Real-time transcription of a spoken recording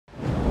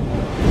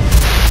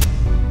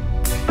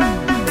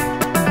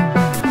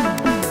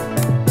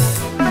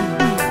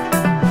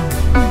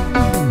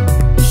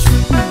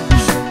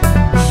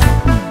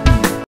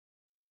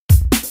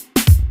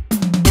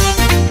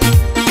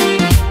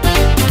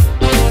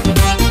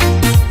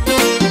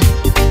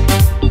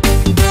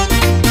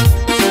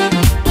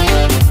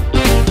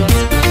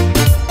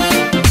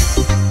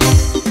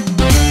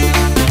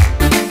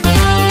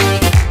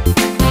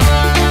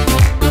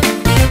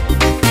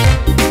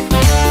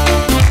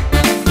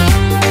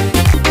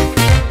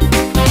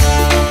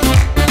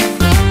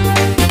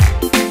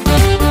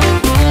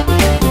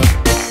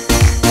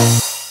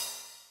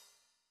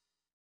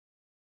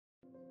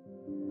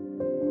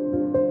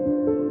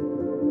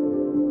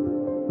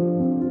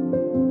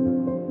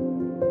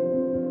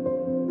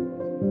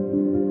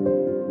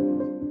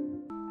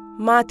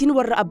maatiin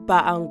warra abbaa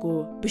aangoo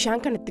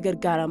bishaan kanatti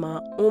gargaaramaa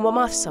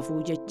uumamaaf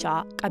safuu jechaa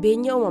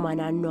qabeenya uumamaa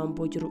naannoo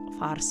Amboo jiru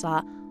faarsaa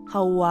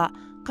hawwaa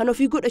kan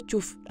ofii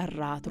godhachuuf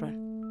dharraa turan.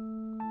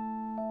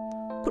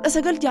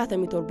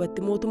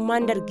 1967tti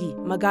mootummaan dargii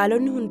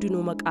magaalonni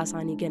hundinuu maqaa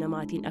isaanii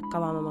ganamaatiin akka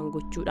waamaman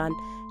gochuudhaan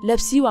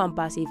labsii waan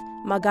baaseef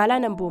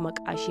magaalaan Amboo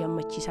maqaa ishee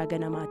ammachiisaa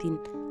ganamaatiin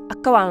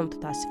akka waamamtu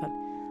taasifame.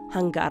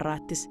 Hanga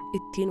har'aattis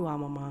ittiin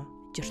waamamaa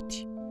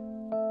jirti.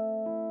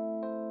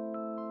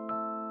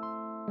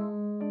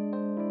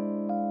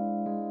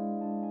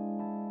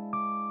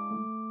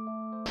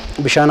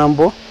 Bishaan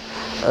Amboo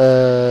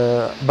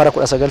bara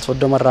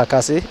 1930 irraa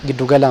kaasee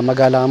giddugala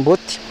magaalaa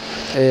Ambootti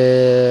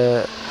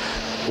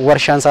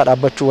warshaan isaa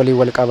dhaabbachuu waliin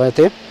wal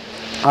qabatee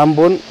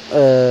Amboon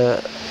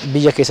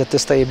biyya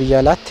keessattis ta'ee biyya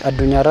alaatti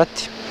addunyaa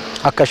irratti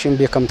akka ishiin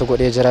beekamtu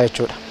godhee jira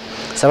jechuudha.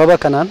 Sababa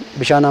kanaan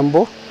bishaan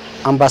Amboo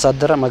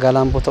ambaasaadara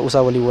magaalaa Amboo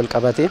ta'uusaa waliin wal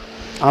qabatee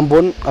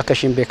Amboon akka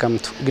ishiin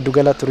beekamtu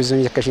giddugala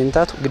turizimii akka ishiin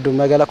taatu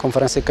giddugala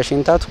konferansii akka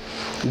ishiin taatu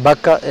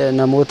bakka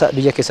namoota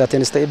biyya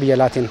keessaatiinis ta'ee biyya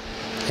alaatiin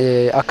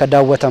akka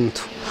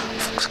daawwatamtu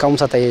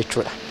ka'umsa ta'ee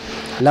jechuudha.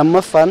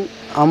 Lammaffaan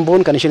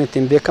Amboon kan ishiin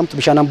ittiin beekamtu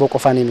bishaan Amboo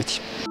qofaanii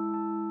miti.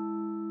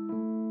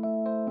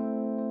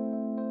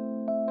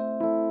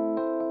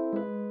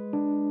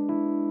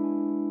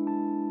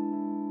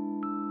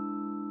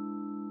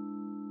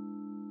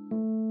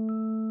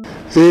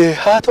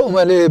 haa ta'u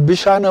malee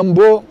bishaan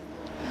Amboo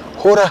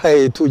hora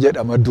hayeetu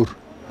jedhama dur.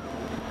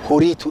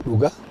 Horiitu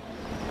dhuga.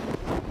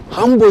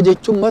 Amboo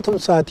jechuun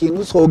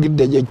matumsaatiin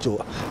soogidda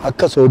jechuudha.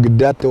 Akka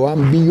soogiddaatti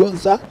waan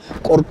biyyoonsaa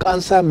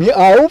qorqaansaa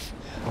mi'aawuuf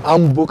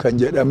Amboo kan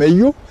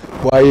jedhameyyuu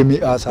waa'ee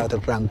mi'aa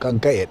isaatirraan kan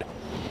ka'edha.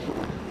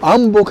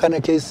 Amboo kana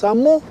keessaa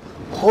immoo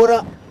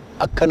hora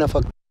akkana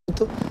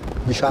fakkaatu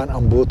bishaan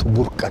Ambootu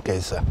burqa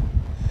keessa.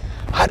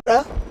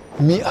 Hadha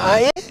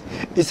mi'aayee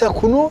isa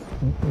kunoo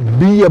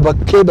biyya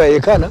bakkee ba'e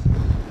kana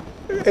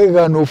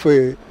egaa nuuf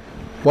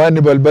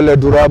waan balbala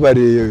duraa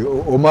bare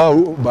omaa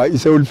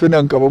baay'isa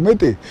ulfinaan qabu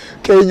miti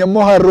keenya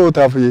immoo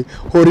harrootaa fi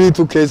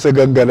horiitu keessa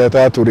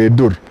gangalataa ture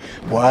dur.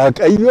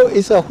 Waaqayyo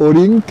isa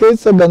horiin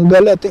keessa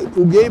gangalate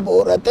dhugee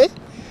boorate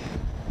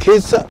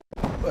keessa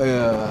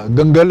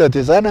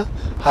gangalate sana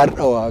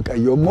har'a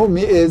Waaqayyo immoo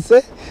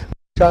mi'eesse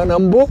bishaan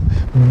Amboo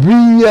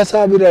biyya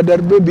isaa bira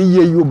darbe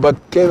biyyayyuu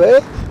bakkee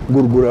ba'e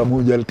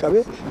gurguramuu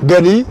jalqabe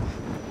galii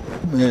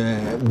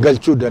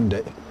galchuu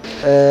danda'e.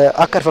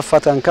 Akka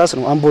arfaffaataan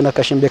kaasnu Amboon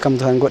akka ishiin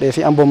beekamtu kan godhee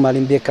fi Amboon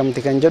maaliin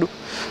beekamti kan jedhu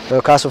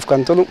kaasuuf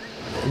kan tolu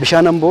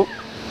bishaan Amboo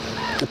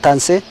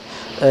taansee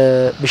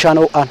bishaan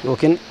ho'aan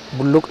yookiin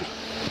bulluqni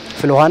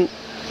filoohaan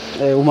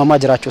uumamaa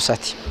jiraachuu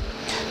isaati.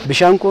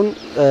 Bishaan kun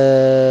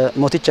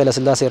mooticha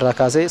Lasillaasaa irraa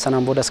kaasee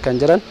sanaan boodas kan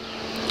jiran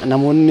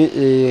namoonni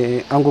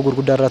aangoo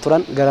gurguddaa irra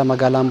turan gara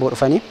magaalaa Amboo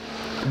dhufanii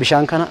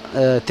bishaan kana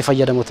itti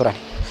fayyadamu turan.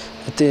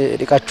 Itti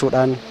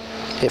dhiqachuudhaan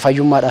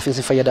fayyummaadhaaf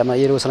isin fayyadama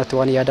yeroo sanatti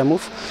waan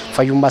yaadamuuf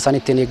fayyummaa isaanii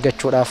ittiin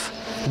eeggachuudhaaf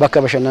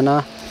bakka bashannanaa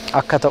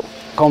akka ta'u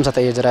ka'umsa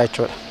ta'ee jira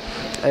jechuudha.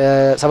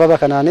 Sababa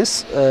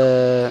kanaanis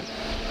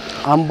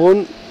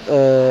Amboon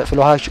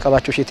filoohaa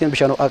qabaachuu isheetiin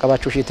bishaan ho'aa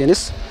qabaachuu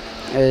isheetiinis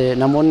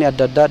namoonni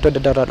adda addaa iddoo adda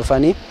addaa irraa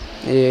dhufanii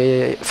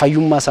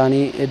fayyummaa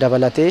isaanii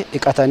dabalatee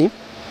dhiqatanii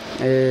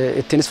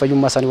ittiinis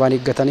fayyummaa isaanii waan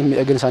eeggataniif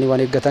miidhagina isaanii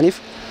waan eeggataniif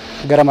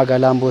gara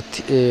magaalaa Ambootti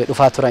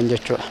dhufaa turan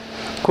jechuudha.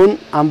 Kun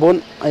Amboon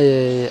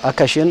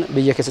akka isheen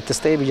biyya keessattis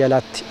ta'ee biyya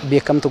alaatti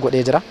beekamtu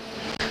godhee jira.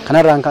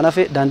 Kanarraan kan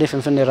hafe daandii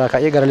Finfinnee irraa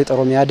ka'ee gara lixa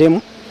Oromiyaa deemu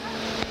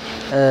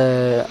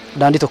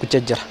daandii tokkicha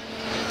jira.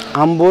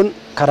 Amboon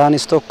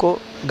karaanis tokko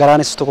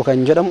garaanis tokko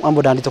kan jedhamu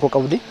Amboo daandii tokko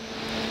qabdi.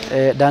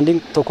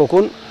 Daandiin tokko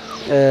kun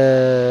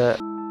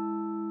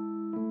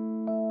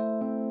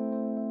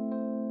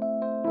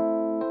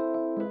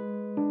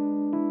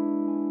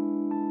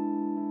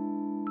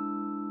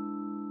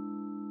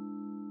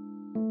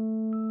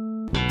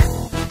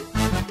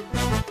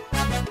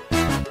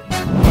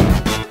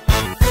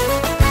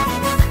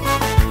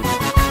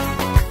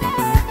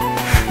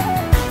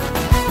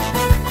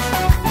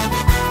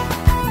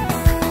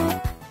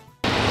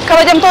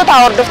kabajamtoota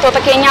hordoftoota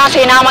keenyaa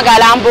seenaa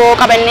magaalaa Amboo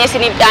qabannee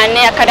isiniif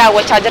dhiyaannee akka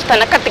daawwachaa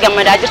jirtan akka itti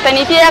gammadaa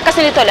jirtanii fi akka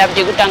isinitti tole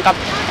abdii guddaan qaba.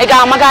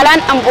 Egaa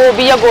magaalaan Amboo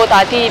biyya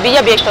gootaati,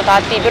 biyya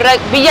beektotaati,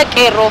 biyya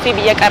qeerroo fi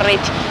biyya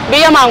qarreeti,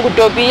 biyya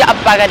maanguddoo, biyya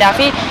abbaa gadaa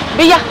fi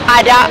biyya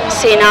aadaa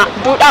seenaa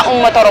duudhaa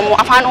uummata Oromoo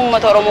afaan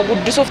uummata Oromoo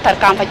guddisuuf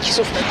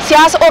tarkaanfachiisuuf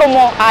siyaasa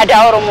Oromoo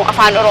aadaa Oromoo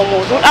afaan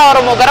Oromoo duudhaa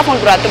Oromoo gara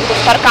fuulduraatti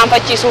butuuf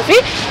tarkaanfachiisuu fi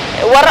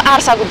warra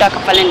aarsaa guddaa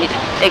kaffalanidha.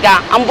 Egaa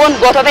Amboon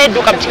gootota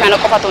hedduu qabdi kana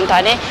qofatu hin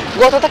taane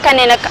gootota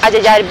kanneen akka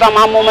Ajajaa Dhibbaa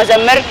Maammoo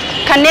Mazammar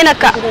kanneen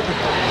akka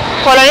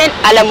Koloneel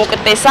Alamuu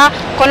Qixxeessaa,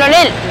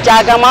 Koloneel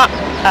Jaagamaa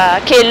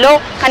Keelloo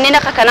kanneen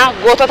akka kanaa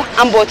gootota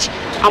Ambooti.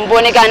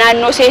 Amboon egaa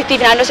naannoo isheetii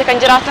fi naannoo ishee kan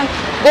jiraatan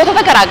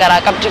gootota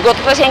garaagaraa qabdi.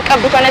 Gootota isheen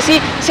qabdu kanas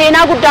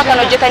seenaa guddaa kan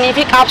hojjetanii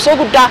fi qabsoo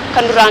guddaa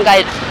kan duraan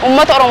gaa'edha.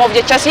 Uummata Oromoof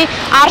jechas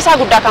aarsaa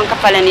guddaa kan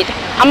kaffalanidha.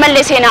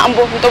 Ammallee seenaa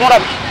Amboo hin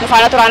xumuramne. Nu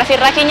faana turaan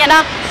afeerraa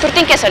keenyadha.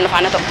 Turtiin keessan nu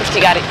faana ta'u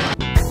turtii gaarii.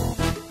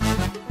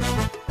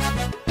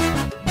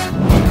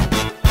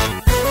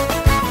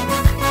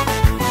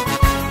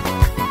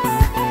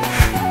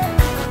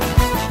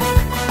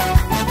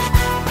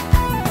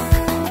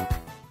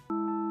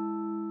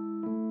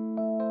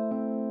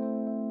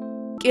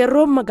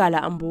 qeerroon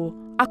magaalaa Amboo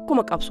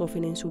akkuma qabsoo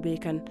fineensuu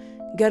beekan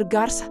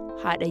gargaarsa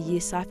haadha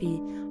hiyyeessaa fi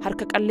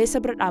harka qalleessa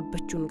bira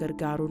dhaabbachuun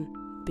gargaaruun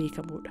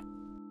beekamuudha.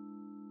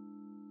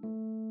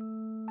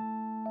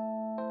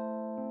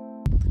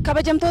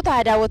 kabajamtoota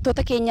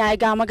daawwattoota keenyaa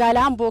egaa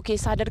magaalaa Amboo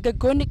keessaa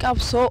dargaggoonni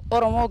qabsoo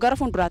Oromoo gara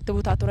fuulduraatti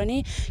butaa turanii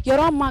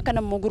yeroo ammaa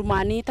kana immoo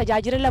gurmaanii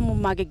tajaajila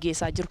lammummaa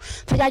geggeessaa jiru.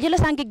 Tajaajila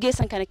isaan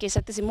geggeessan kana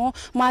keessattis immoo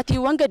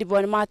maatiiwwan gadi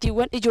bu'an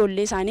maatiiwwan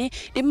ijoollee isaanii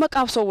dhimma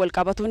qabsoo wal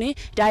qabatuun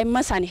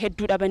daa'imman isaanii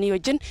hedduu dhabanii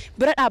wajjin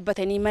bira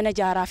dhaabbatanii mana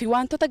ijaaraa fi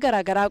wantoota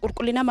garaagaraa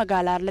qulqullina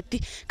magaalaa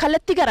irratti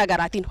kallattii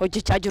garaagaraatiin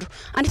hojjechaa jiru.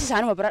 Anis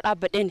isaanuma bira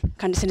dhaabbadheen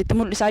kan isinitti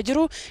mul'isaa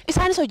jiru.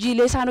 Isaanis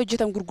hojiilee isaan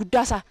hojjetan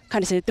gurguddaasaa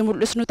kan isinitti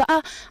mul'isnu ta'a.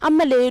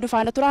 Ammallee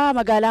dhufaana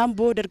magaalaa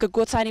Amboo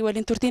dargaggoota isaanii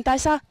waliin turtiin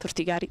taasisaa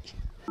turtii gaarii.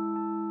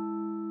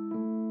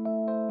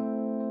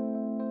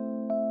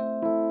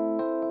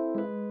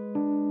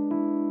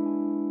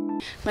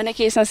 Mana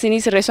keessan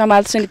isinii sirreessaa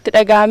maaltu isinitti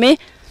dhaga'ame?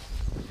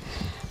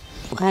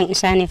 Waan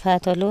isaaniif haa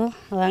tolu,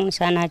 waan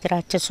isaan haa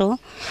jiraachisu.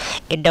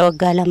 Edda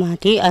waggaa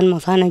lamaatii anuma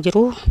faana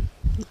jiru.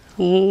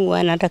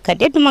 Waan akka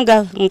deeduma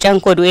mucaan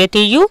koo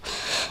du'eetiyyuu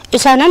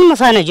isaan anuma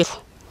faana jiru.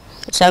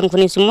 Isaan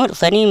kunis immoo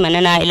dhufanii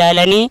mana naa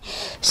ilaalanii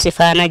si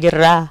faana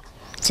jirraa.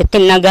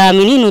 Sittin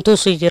nagaamini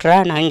nutus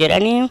jirraa naan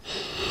jedhanii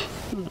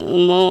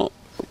immoo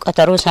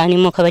qataroo isaanii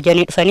immoo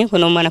kabajanii dhufanii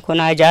kunoo mana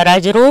kunaa ijaaraa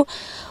jiru.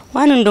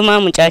 Waan hundumaa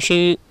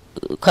mucaashii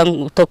kan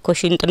tokko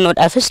ishiin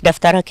xinnoodhaafis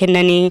daftara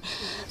kennanii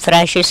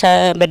firaashii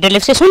isaa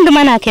beddelefsis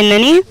hundumaa naa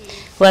kennanii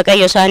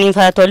waaqayyo isaaniif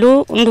haa tolu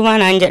hundumaa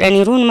naan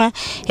jedhaniiru.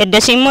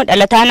 Heddasii immoo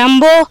dhalataan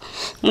Amboo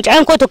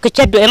mucaan koo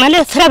tokkicha du'e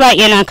malee fira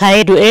baay'ee naa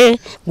kaayee du'e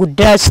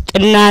guddaas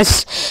xinnaas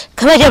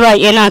kabaja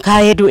baay'ee naa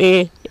kaayee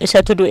du'e.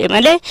 Isatu du'e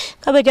malee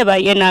kabaja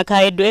baay'ee naa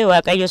kaayee du'e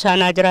waaqayyo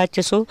isaan haa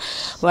jiraachisu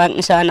waan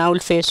isaan haa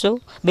ulfeessu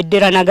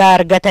biddira nagaa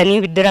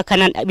argatanii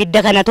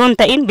bidda kana toon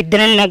ta'in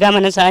biddira nagaa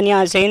mana isaanii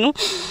haa seenu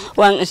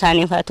waan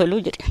isaaniif haa tolu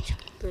jedhe.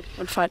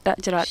 Ulfaadhaa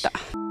jiraadhaa.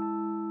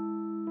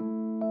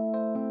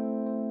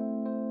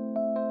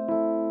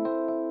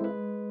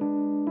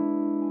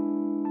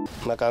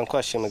 Maqaan koo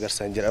Ashee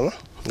Magarsaan jedhama.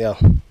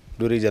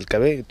 Durii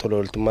jalqabee tola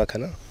ooltummaa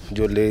kana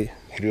ijoollee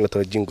hiriyoota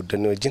wajjin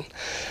guddannee wajjin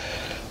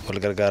wal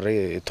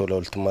gargaarree tola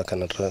ooltummaa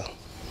kanarra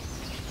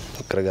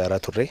gargaaraa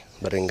turre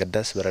bareen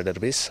gaddaas bara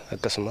darbees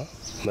akkasuma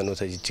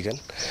manoota jijjigan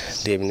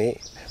deemnee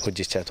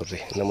hojjechaa turre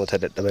namoota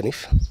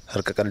dadhabaniif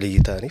harka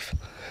qalleeyyii ta'aniif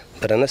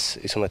baranas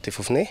isumatti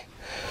fufnee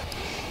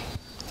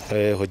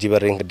hojii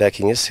bareen gaddaa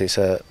keenyas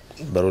isa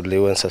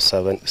baroolleewwan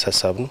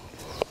sassaabnu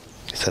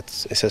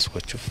isas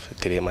gochuuf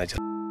itti deemaa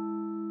jira.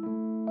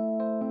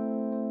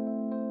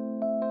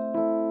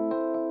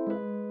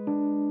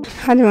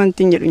 Hali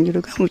wanti jedhu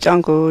jiru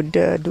mucaan koo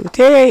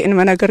duutee in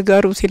mana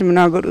gargaaruu si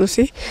ilma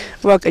godhuusi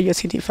waaqayyo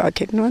siif haa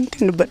kennu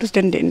wanti dubbadhus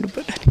dandeenyu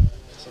dubbadhani.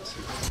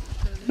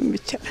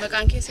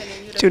 Maqaan keessan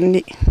eenyudha?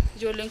 Junni.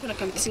 Ijoolleen kun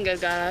akkamitti isin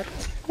gargaaru?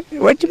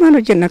 Wajjumaan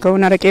hojjenna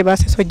ka'uun araqee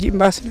baases hojii hin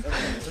baasnu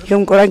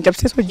yoom qoraan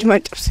cabses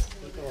hojjumaan cabse.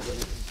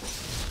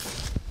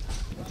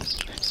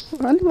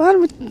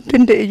 Waan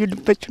danda'e iyyuu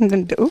dubbachuu hin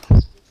danda'u.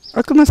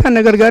 Akkuma isaan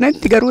na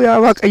gargaaranitti garuu yaa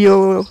waaqayyo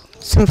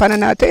sinfana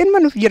naa ta'een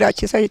manuuf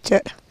jiraachisa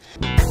jechaadha.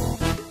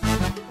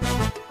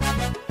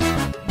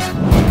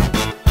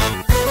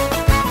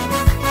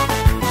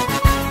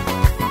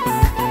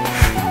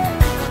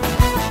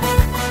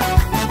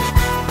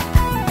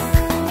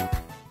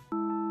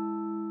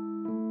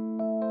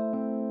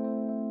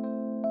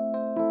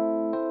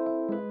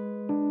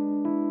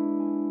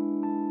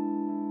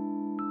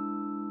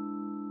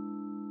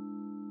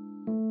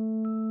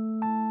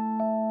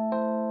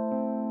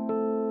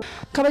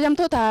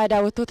 kabajamtoota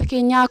daawwattoota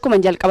keenyaa akkuma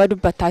jalqaba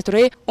dubbataa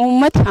ture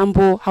uummati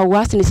Amboo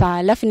hawaasni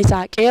isaa lafni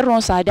isaa qeerroon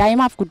isaa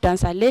daa'imaaf guddaan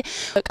isaa illee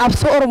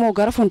qabsoo Oromoo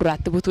gara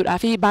fuulduraatti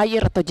butuudhaaf baay'ee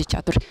irratti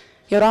hojjechaa ture.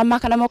 Yeroo ammaa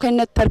kana immoo kan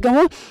inni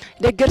argamu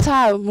deeggarsa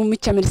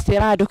muummicha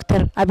ministeeraa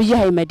Dr. Abiy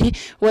Ahmed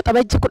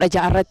waxabajji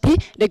 16 irratti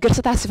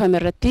deeggarsa taasifame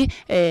irratti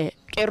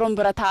qeerroon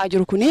bira taa'aa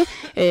jiru kuni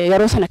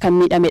yeroo sana kan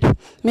miidhamedha.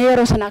 Mee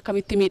yeroo sana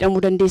akkamitti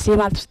miidhamuu dandeessee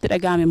maaltu sitti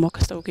dhaga'ame immoo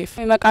akkas ta'uu keef?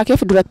 Maqaa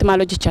keef duratti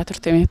maal hojjechaa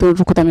turte mee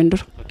rukutamen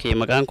dura?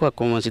 Maqaan koo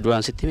akkuma si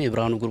duraan sitti mee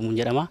Biraanuu Gurmuun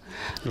jedhama.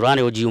 Duraan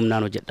hojii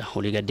humnaan hojjedha.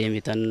 Olii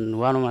gaddeemitan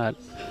waanuma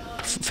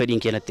fedhiin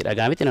keenyatti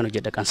dhaga'ametti nan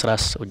hojjedha.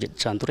 Qansiraas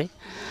hojjechaan ture.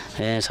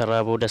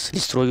 Sarara boodas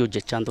listroo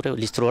hojjechaan ture.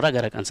 Listroora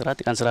gara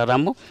qansiraatti qansiraarraa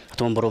immoo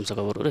atoon barumsa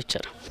qabu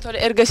jechaadha. Tole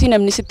ergasii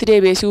namni sitti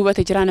deebi'ee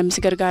hubate jira namni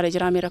si gargaara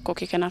jira mee rakkoo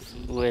kee kanaaf?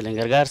 Weelan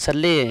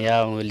gargaarsallee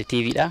yaa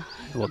TVdha.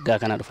 Waggaa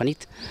kana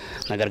dhufaniit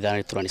na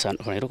gargaaranii turan isaan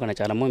dhufaniiru kana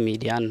caala immoo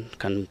miidiyaan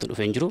kan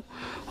dhufee jiru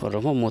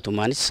Oromoo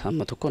mootummaanis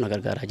amma tokko na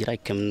gargaaraa jira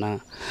ikkimna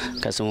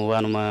akkasuma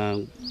waanuma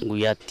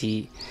guyyaatti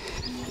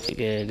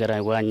gara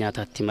waan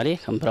nyaataatti malee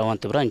kan biraa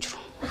wanti biraan jiru.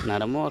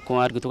 Naan immoo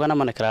akkuma argitu kana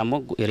mana kiraa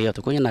immoo hiriyaa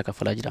tokko naa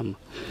kaffalaa jira amma.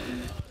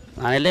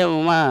 Anillee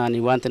ani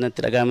wanti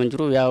natti dhaga'aman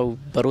jiru yaa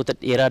baroota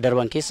dheeraa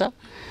darban keessa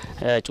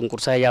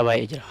cunqursaa yaa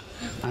baay'ee jira.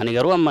 Ani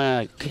garuu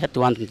amma keessatti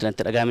wanti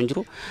natti dhaga'aman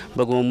jiru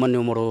baguma uummanni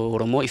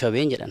Oromoo ifa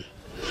been jedhan.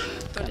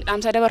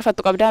 Dhaamsa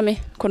dabarfattu qabdaame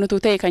kunutuu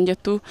ta'e kan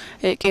jettu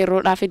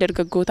qeerroodhaa fi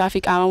dargaggootaa fi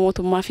qaama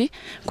mootummaa fi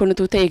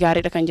kunutuu ta'e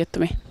gaariidha kan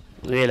jettume.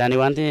 Weelaani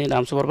wanti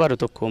dhaamsuu barbaadu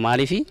tokko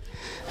maaliifi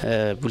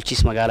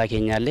bulchiis magaalaa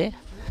keenyaallee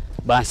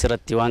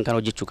baansirratti waan kan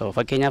hojjechuu qaba.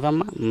 Fakkeenyaaf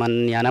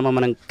amma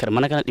mana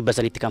kana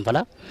 100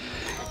 kanfalaa.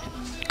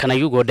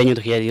 Kanayyuu gooddanyu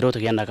tokko yeroo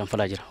tokko yannaa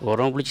kanfalaa jira.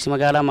 Oromoo bulchiis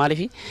magaalaa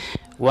maaliifi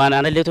waan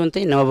aanallee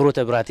toonte nama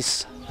biroota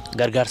biraatis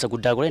gargaarsa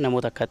guddaa godhe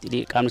namoota akka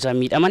qaamni isaa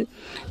miidhaman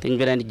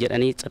tinbilan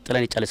jedhanii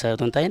xaxxalanii calisaa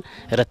toon ta'in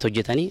irratti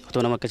hojjetanii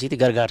otoo nama akkasiiti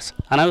gargaarsa.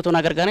 Anaa otoo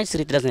na gargaaran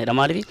sirriitti dasneedha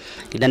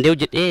maaliifi danda'u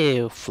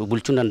jedhee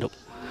bulchuu danda'u.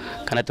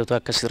 Kanatti otoo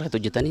akkas irratti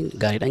hojjetanii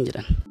gaariidhaan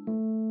jedhan.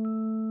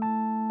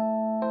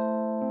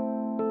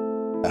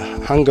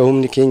 Hanga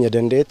humni keenya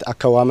danda'etti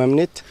akka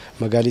waamamnetti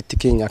magaalittii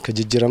keenya akka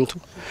jijjiiramtu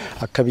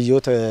akka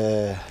biyyoota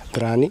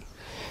biraanii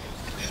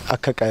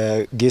akka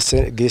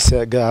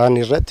geessa gahaan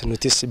irratti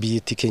nutis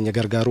biyyattii keenya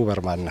gargaaruu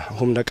barbaanna.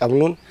 Humna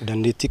qabnuun,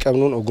 dandeettii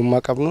qabnuun,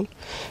 ogummaa qabnuun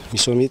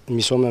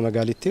misooma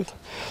magaalittiif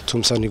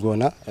tumsa ni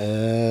goona.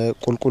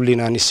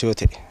 Qulqullinaanis yoo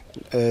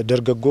ta'e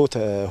dargaggoota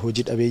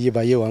hojii dhabeeyyii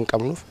baay'ee waan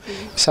qabnuuf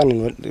isaan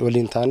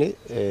waliin taane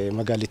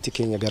magaalittii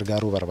keenya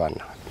gargaaruu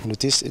barbaanna.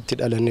 Nutis itti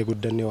dhalannee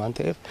guddannee waan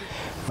ta'eef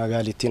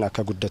magaalittiin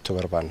akka guddattu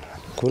barbaanna.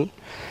 Kun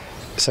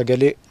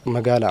sagalee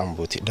magaalaa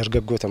Ambooti,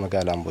 dargaggoota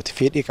magaalaa Ambooti.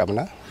 Fedhii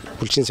qabna.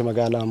 Bulchiinsi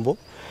magaalaa Amboo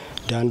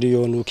daandii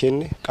yoo nuu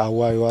kenne,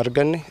 qaawwaa yoo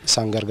arganne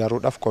isaan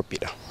gargaaruudhaaf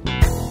qophiidha.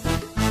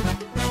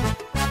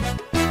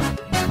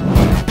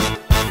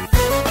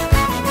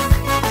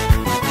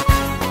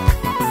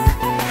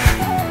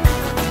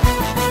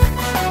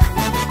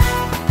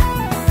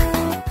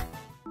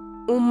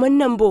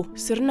 Uummanni Amboo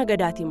sirna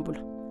gadaatiin bula.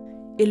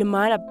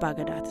 Ilmaan abbaa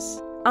gadaatis.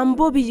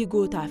 Amboo biyyi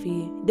gootaa fi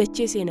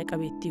dachee seena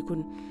qabeettii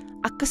kun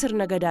akka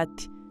sirna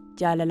gadaatti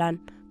jaalalaan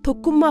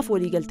tokkummaaf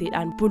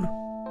waliigalteedhaan bulu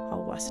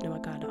hawaasni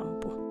magaalaa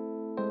Amboo.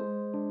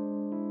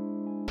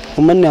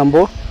 Uummanni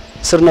Amboo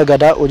sirna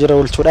gadaa hojiirra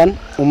oolchuudhaan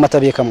uummata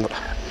beekamudha.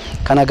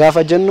 Kana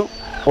gaafa jennu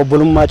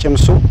obbolummaa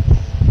cimsuu,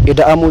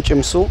 ida'amuu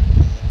cimsuu,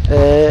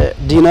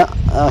 diina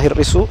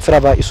hir'isuu, fira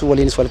baay'isuu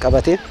waliinis wal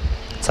qabatee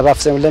sabaaf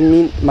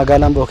sablammiin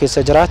magaalaa Amboo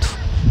keessa jiraatu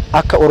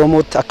akka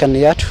Oromootti akka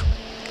inni yaadu,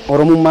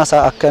 Oromummaa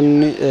isaa akka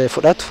inni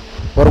fudhatu,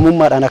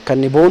 Oromummaadhaan akka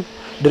inni boonu,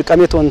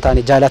 dirqamee toon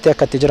taane jaalatee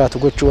akka itti jiraatu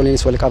gochuu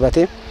waliinis wal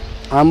qabatee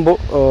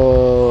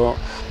Amboo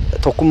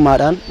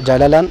tokkummaadhaan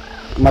jaalalaan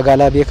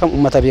magaalaa beekamu,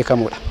 uummata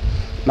beekamudha.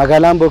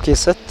 Magaalaa Amboo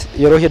keessatti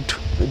yeroo hedduu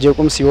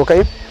jeequmsi yoo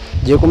ka'e,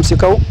 jeequmsi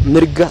ka'u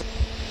mirga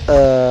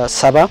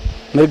sabaa,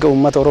 mirga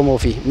uummata Oromoo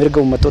fi mirga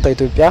uummattoota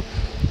Itoophiyaa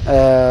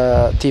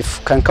tiif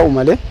kan ka'u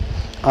malee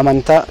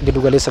amantaa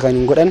giddugaleessa kan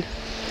hin godhan,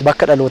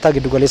 bakka dhalootaa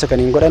giddugaleessa kan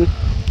hin godhan,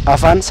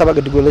 afaan saba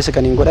giddugaleessa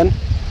kan hin godhan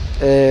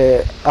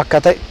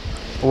akka ta'e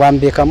waan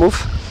beekamuuf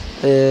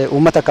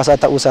uummata akkasaa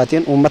ta'uu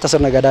isaatiin, uummata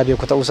sirna gadaa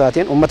beeku ta'uu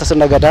isaatiin, uummata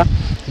sirna gadaa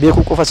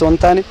beekuu qofa osoo hin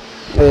taane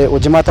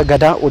hojimaata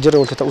gadaa hojiirra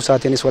oolchu ta'uu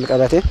isaatiinis wal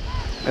qabate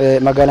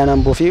magaalaan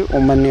Amboo fi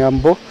uummanni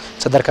Amboo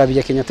sadarkaa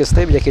biyya keenyattis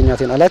ta'e biyya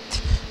keenyaatiin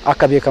alatti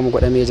akka beekamu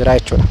godhamee jira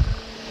jechuudha.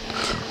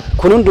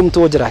 Kun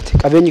hundumtuu yoo jiraate,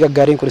 qabeenyi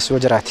gaggaariin kunis yoo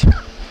jiraate,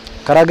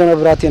 karaa gama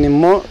biraatiin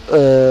immoo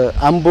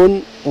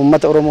Amboon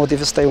uummata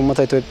Oromootiifis ta'e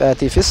uummata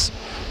Itoophiyaatiifis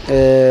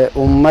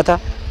uummata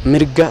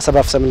mirga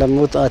sabaaf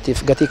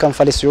sablammootaatiif gatii kan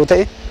falis yoo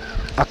ta'e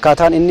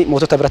akkaataan inni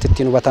mootota biratti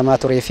ittiin hubatamaa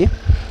turee fi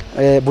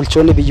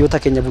bulchoonni biyyoota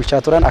keenya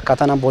bulchaa turan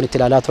akkaataan Amboon itti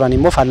ilaalaa turan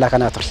immoo faallaa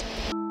kanaa ture.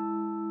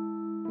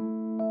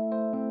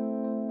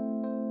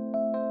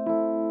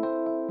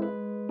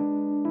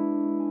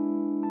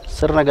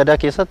 Sirna gadaa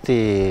keessatti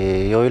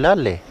yoo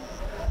ilaalle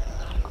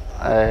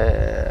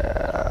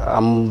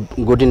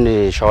godinni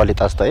Shawaa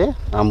Lixaas ta'e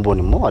Amboon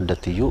immoo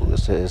addattiyyuu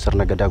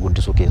sirna gadaa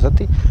guddisuu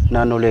keessatti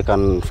naannolee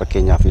kan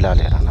fakkeenyaaf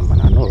ilaaleera nama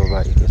naannoo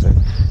baay'ee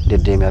keessatti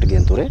deddeemee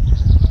argeen ture.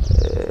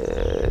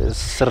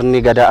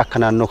 Sirni gadaa akka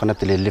naannoo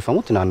kanatti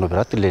leellifamutti naannoo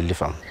biraatti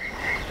leellifamu.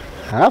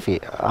 Kanaaf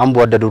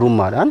Amboo adda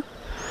durummaadhaan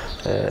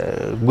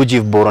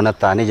Gujiif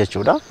Booranatti taanee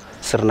jechuudha.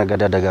 Sirna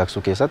gadaa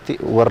dagaagsuu keessatti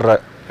warra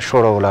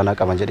shoora olaanaa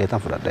qaban jedheetan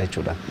fudhadha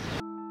jechuudha.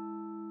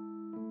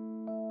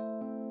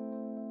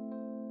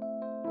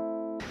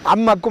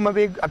 Amma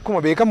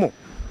akkuma beekamu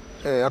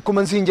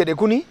akkuma siin jedhe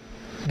kuni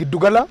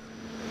giddugala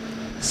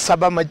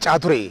saba Maccaa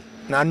ture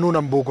naannoon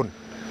Amboo kun.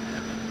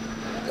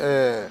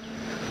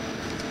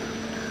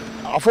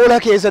 Afoola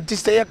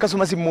keessattis ta'e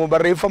akkasumas immoo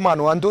barreeffamaan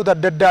wantoota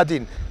adda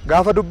addaatiin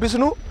gaafa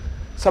dubbisnu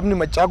sabni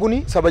Maccaa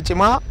kuni saba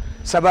cimaa,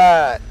 saba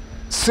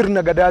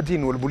sirna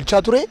gadaatiin wal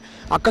bulchaa ture,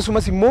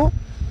 akkasumas immoo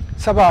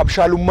saba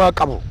abshaalummaa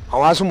qabu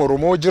hawaasuma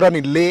Oromoo jiran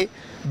illee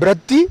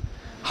biratti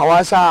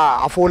hawaasa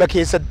Afoola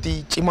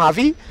keessatti cimaa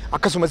fi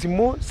akkasumas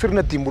immoo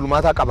sirna ittiin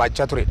bulmaataa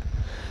qabaachaa turedha.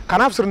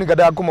 Kanaaf sirni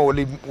gadaa akkuma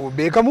walii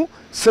beekamu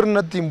sirna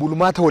ittiin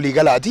bulmaata walii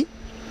galaati.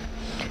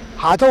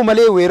 Haa ta'u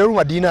malee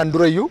weeraruma diinaan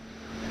durayyuu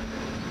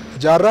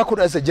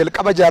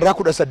jalqaba jaarraa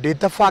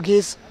 18ffaa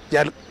keessa,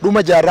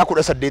 dhuma jaarraa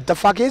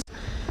 18ffaa keessa,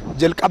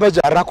 jalqaba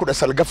jaarraa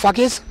 19ffaa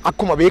keessa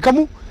akkuma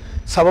beekamu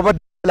sababa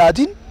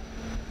daldalaatiin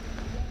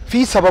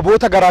fi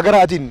sababoota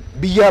garaagaraatiin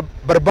biyya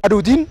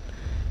barbaaduutiin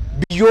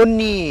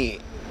biyyoonni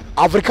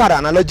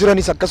Afrikaadhaan ala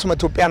jiranis akkasuma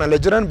Itoophiyaan ala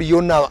jiran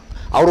biyyoonni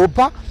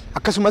Awurooppaa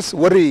akkasumas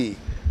warri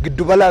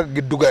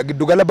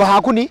giddugala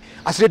bahaa kuni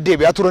as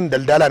deddeebi'aa turan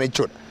daldalaan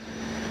jechuudha.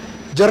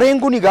 Jarreen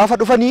kuni gaafa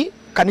dhufanii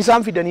kan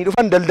isaan fidanii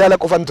dhufan daldala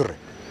qofan turre.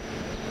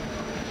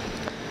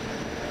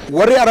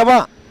 Warri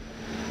Arabaa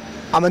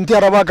amantii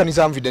Arabaa kan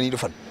isaan fidanii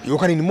dhufan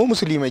yookaan immoo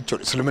musliima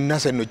jechuudha islaminaa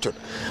seennu jechuudha.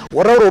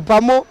 Warra Awurooppaa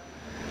immoo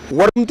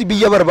warri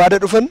biyya barbaada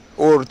dhufan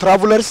or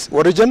travelers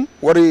warri jan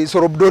warri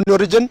sorobdoonni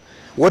warri jan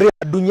warri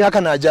addunyaa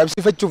kana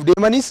ajaa'ibsiifachuuf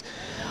deemanis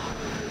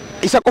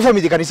isa qofa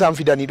miti kan isaan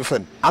fidanii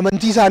dhufan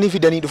amantii isaanii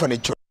fidanii dhufan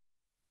jechuudha.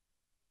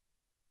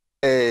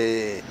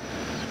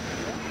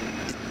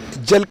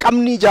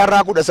 Jalqabni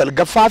jaarraa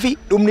 19ffaa fi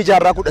dhumni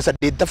jaarraa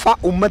 18ffaa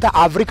uummata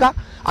Afrikaa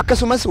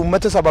akkasumas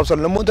uummata sabaaf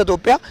sablammoota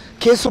Itoophiyaa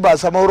keessumaa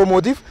saba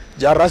Oromootiif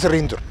jaarraa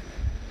sirriin ture.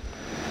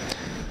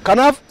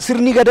 Kanaaf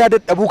sirni gadaa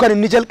dadhabuu kan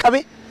inni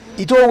jalqabe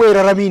itoo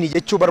weeraramiini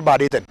jechuu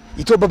barbaadeetan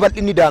itoo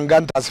babal'inni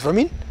daangaan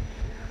taasifamiin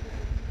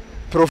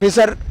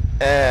Profeesar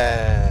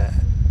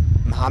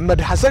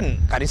Muhammad Hassan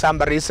kan isaan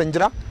barreessan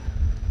jira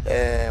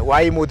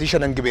waa'ee mootii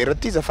shanan gibee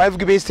irratti the 5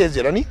 gibee states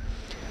jedhanii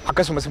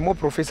akkasumas immoo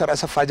Profeesar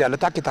Asaffaa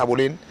Jaalataa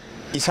kitaaboleen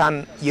isaan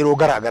yeroo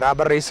garaagaraa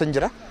barreessan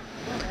jira.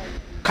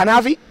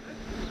 Kanaaf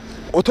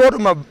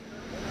otoodhuma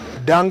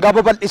daangaa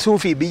babal'isuu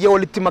fi biyya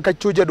walitti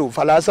makachuu jedhu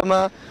falaasama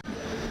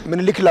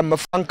Minilik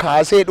lammaffaan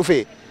kaasee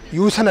dhufe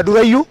yuu sana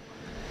durayyuu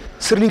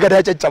sirni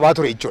gadaa caccabaa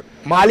ture jechuudha.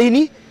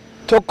 Maaliini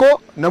tokko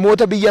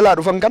namoota biyya laa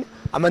dhufan kana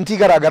amantii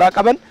garaagaraa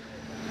qaban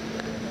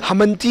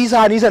amantii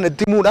isaanii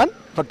sanatti himuudhaan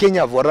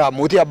fakkeenyaaf warra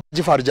mootii Abbaa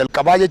Jifaar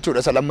jalqabaa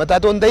jechuudha salammataa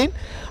ta'uu hin ta'in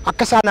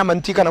akka isaan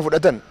amantii kana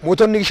fudhatan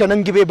mootonni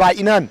shanan gibee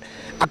baay'inaan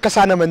akka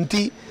isaan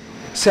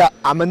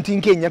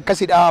amantiin keenya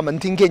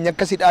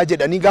akkasidha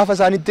jedhanii gaafa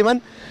isaanitti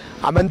himan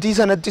amantii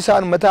sanatti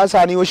isaan mataa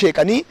isaanii yoo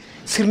sheeqanii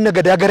sirna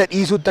gadaa gara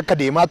dhiisuutti akka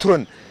deemaa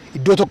turan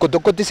iddoo tokko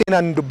tokkotti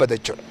seenaan ni dubbata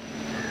jechuudha.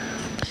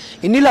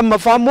 Inni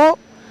lammaffaa immoo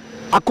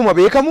akkuma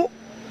beekamu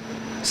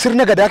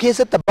sirna gadaa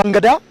keessatti abbaan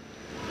gadaa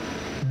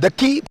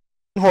dakkii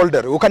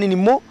holder yookaan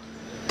immoo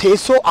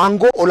teessoo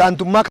aangoo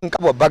olaantummaa kan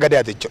qabu abbaa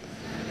gadaa jechuudha.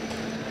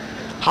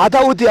 Haa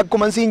ta'uuti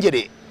akkuma siin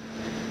jedhe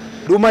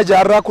dhuma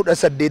jaarraa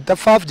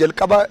 18ffaaf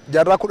jalqaba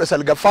jaarraa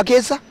 19ffaa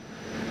keessa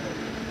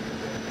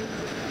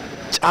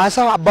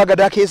caasaa abbaa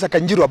gadaa keessa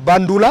kan jiru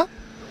abbaan duulaa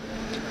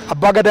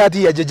abbaa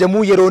gadaatii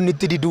ajajamuu yeroo inni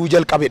itti diduu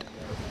jalqabedha.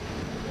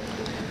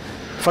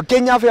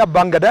 Fakkeenyaaf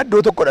abbaan gadaa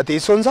iddoo tokkodha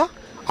teessoonsaa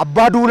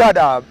abbaa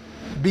duulaadha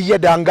biyya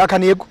daangaa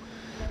kan eegu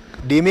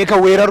deemee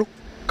kan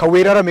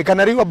weerarame kan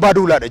ari'u abbaa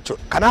duulaadha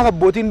jechuudha. Kanaaf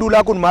abbootiin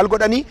duulaa kun maal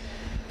godhanii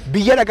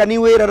biyya dhaqanii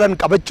weeraran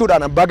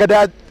qabachuudhaan abbaa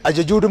gadaa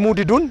ajajuu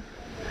diduun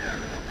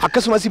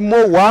akkasumas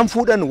immoo waan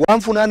fuudhan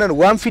waan funaanan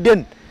waan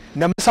fidan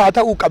namas haa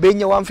ta'u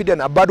qabeenya waan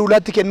fidan abbaa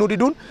duulaatti kennuu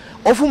diduun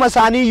ofuma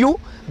isaaniiyyuu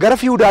gara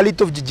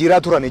fiudaalitti of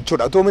jijjiiraa turan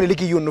jechuudha. Otoo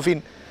Minilik iyyuu hin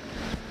dhufin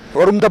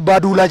warumta abbaa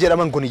duulaa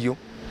jedhaman kuniyyuu.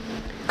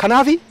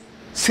 Kanaaf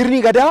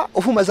sirni gadaa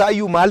ofuma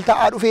isaayyuu maal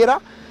ta'aa dhufeera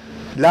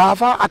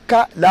laafaa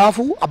akka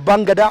laafuu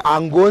abbaan gadaa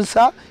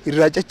aangoonsaa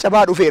irraa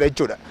caccabaa dhufeera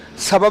jechuudha.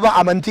 Sababa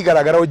amantii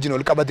garaagaraa wajjin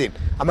ol qabateen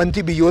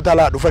amantii biyyoota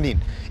alaa dhufaniin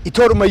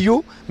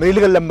itoodhumayyuu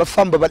Minilik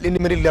lammaffaan babal'inni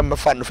Minilik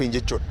lammaffaan dhufeen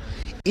jechuudha.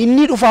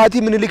 Inni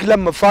dhufaatii Minilik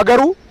lammaffaa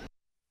garuu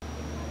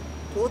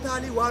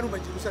tootaalii waanuma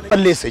jiru sana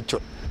balleessa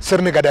jechuudha.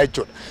 Sirni gadaa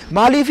jechuudha.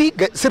 Maaliif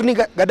sirni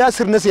gadaa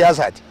sirna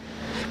siyaasaati.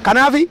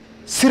 Kanaaf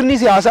sirni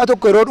siyaasaa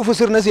tokko yeroo dhufu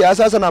sirna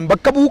siyaasaa sanaan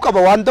bakka bu'uu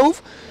qaba waan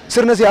ta'uuf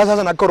sirna siyaasaa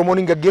sana akka Oromoon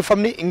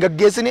hin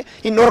gaggeessine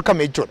hin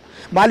dhorkame jechuudha.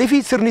 Maaliif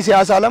sirni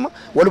siyaasaa lama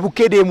wal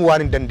bukkee deemuu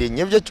waan hin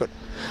dandeenyeef jechuudha.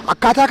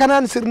 Akkaataa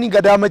kanaan sirni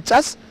gadaa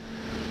maccaas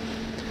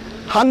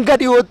hanga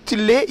dhiyootti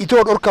illee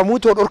itoo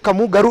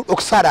dhorkamuu garuu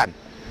dhoksaadhaan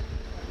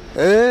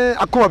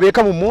akkuma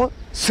beekamu immoo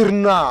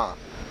sirna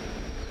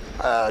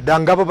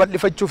daangaa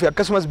babal'ifachuu fi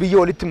akkasumas biyya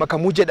walitti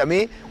makamuu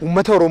jedhamee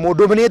uummata Oromoo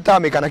domineet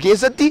taa'ame kana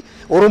keessatti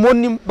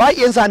Oromoonni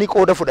baay'een isaanii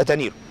qooda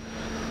fudhataniiru.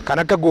 Kan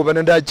akka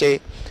Goobana Daacee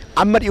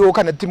amma dhiyoo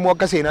kanatti immoo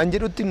akka seenaan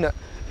jedhutti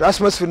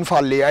Raasmas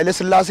Finfaallee Haayile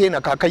Sillaaseen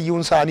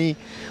akaakayyuun isaanii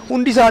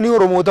hundi isaanii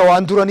Oromoota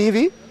waan turaniif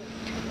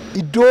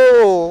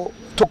iddoo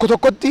tokko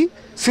tokkotti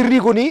sirni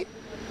kuni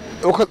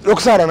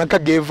dhoksaadhaan akka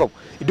geeffamu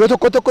iddoo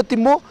tokko tokkotti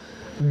immoo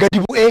gadi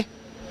bu'ee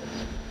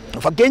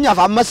fakkeenyaaf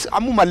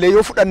ammumallee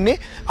yoo fudhanne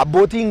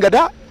abbootiin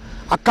gadaa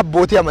akka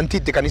abbootii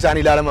amantiitti kan isaan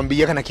ilaalaman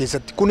biyya kana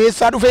keessatti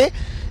kuneessaa dhufee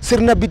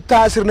sirna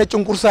bittaa sirna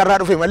cunqursaa irraa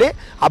dhufe malee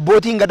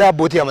abbootiin gadaa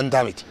abbootii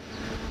amantaa miti.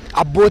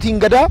 Abbootiin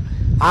gadaa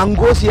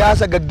aangoo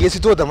siyaasa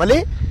gaggeessitoota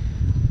malee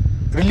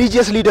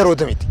religious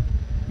leaderoota miti.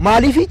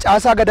 Maaliif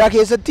caasaa gadaa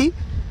keessatti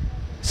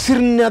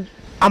sirna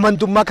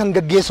amantummaa kan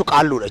gaggeessu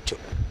qaalluudha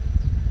jechuudha.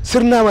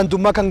 Sirna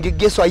amantummaa kan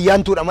gaggeessu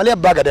ayyaantuudha malee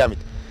abbaa gadaa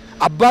miti.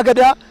 Abbaa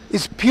gadaa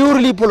is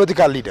purely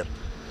political leader.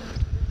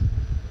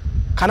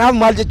 Kanaaf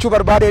maal jechuu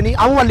barbaadeni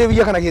ammallee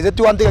biyya kana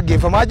keessatti wanti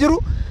gaggeeffamaa jiru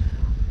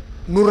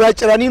nurraa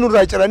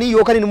ciranii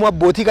yookaan immoo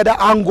abbootii gadaa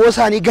aangoo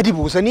isaanii gadi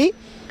buusanii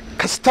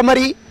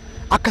kastamarii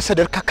akka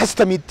sadarkaa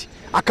kastamiitti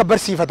akka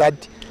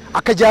barsiifataatti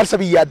akka jaarsa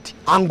biyyaatti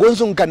aangoon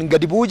sun kan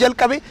gadi bu'uu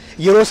jalqabe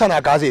yeroo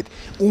sanaa kaaseeti.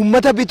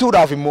 Uummata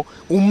bituudhaaf immoo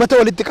uummata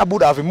walitti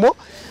qabuudhaaf immoo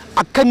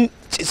akka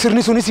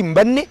sirni sunis hin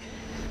banne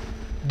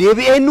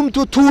deebi'ee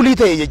numtuu tuulii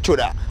ta'e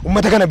jechuudha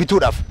uummata kana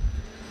bituudhaaf.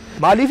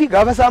 Maaliif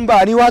gaafa isaan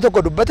ba'anii waa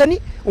tokko dubbatanii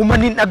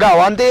uummanni hin dhagaa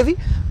waan ta'eef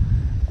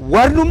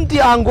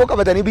warnumti aangoo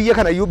qabatanii biyya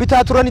kana iyyuu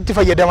bitaa turan itti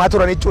fayyadamaa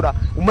turan jechuudha.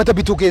 Uummata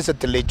bituu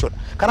keessatti illee jechuudha.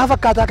 Kanaaf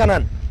akkaataa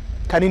kanaan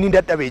kan inni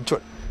dadhabe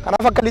jechuudha.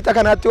 Kanaaf akka lixa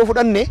kanaatti yoo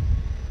fudhanne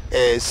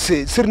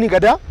sirni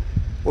gadaa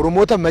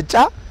Oromoota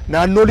Maccaa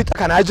naannoo lixa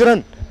kanaa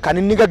jiran kan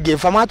inni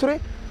gaggeeffamaa ture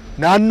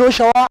naannoo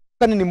Shawaa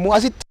kan inni immoo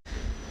asitti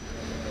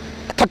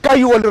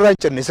takkaayyuu walirraa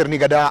hin cinne sirni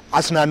gadaa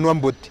as naannoo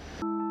Ambootti.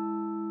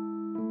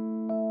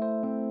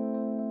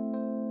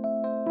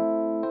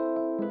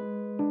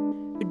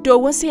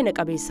 Iddoowwan seena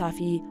qabeessaa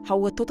fi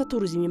hawwattoota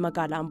tuurizimii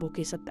magaalaa Amboo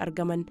keessatti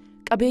argaman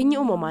qabeenyi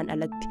uumamaan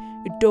alatti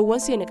iddoowwan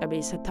seena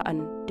qabeessa ta'an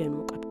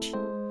danuu qabdi.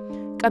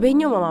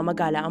 Qabeenyi uumamaa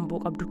magaalaa Amboo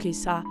qabdu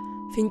keessaa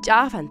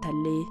fincaa'aa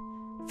Fantallee,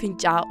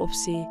 fincaa'aa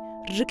Obsee,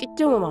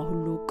 riqicha uumamaa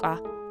Hulluuqqaa,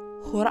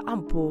 hora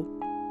Amboo,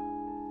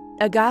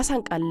 dhagaa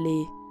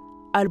Sanqallee,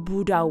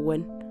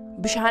 albuudaawwan,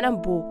 bishaan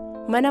Amboo,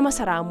 mana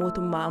masaraa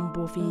mootummaa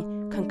Amboo fi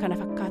kan kana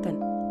fakkaatan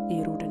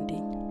eeruu dandeenya.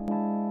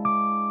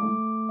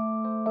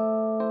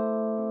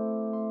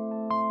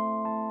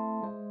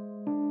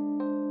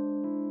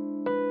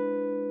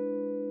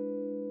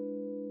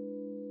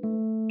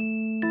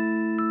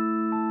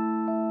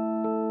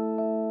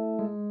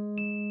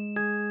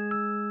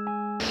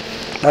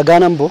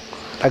 Dhagaan Amboo,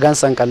 dhagaan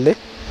Sanqallee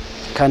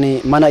kan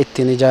mana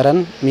ittiin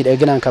ijaaran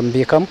miidhaginaan kan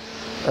beekamu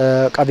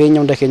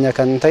qabeenya hunda keenya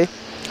kan ta'e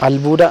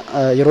albuuda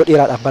yeroo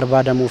dheeraadhaaf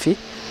barbaadamuu fi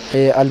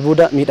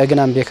albuuda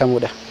miidhaginaan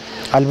beekamudha.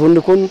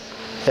 Albuudni kun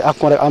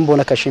akkuma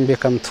Amboon akka isheen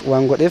beekamtu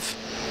waan godheef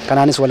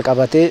kanaanis wal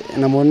qabatee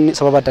namoonni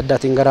sababa adda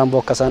addaatiin gara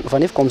Amboo akka isaan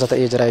dhufaniif komsa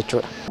ta'ee jira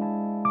jechuudha.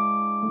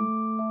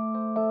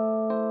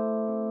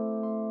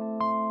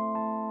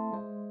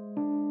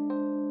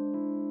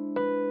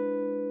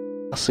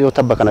 Yoo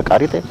tabba kana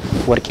qaarite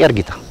warqii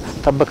argita.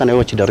 Tabba kana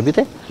yoo achi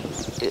darbite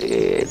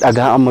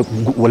dhagaa amma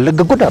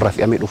wallagga godhaarraa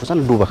fe'amee dhufu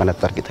sana duuba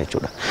kanatti argita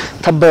jechuudha.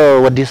 Tabba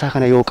waddeessaa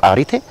kana yoo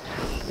qaarite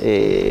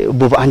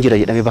boba'aan jira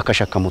jedhamee bakka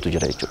shakkamutu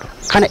jira jechuudha.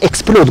 Kana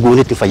exploit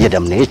goonee itti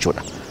fayyadamne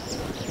jechuudha.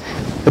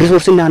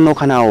 Resoursiin naannoo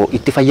kanaa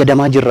itti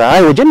fayyadamaa jirra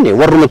yoo jenne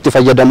warruma itti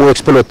fayyadamoo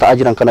exploit ta'aa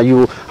jiran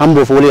kanayyuu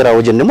Amboof ooleera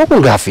yoo jenne immoo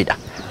kun gaaffiidha.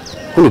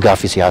 Kun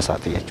gaaffii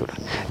siyaasaati jechuudha.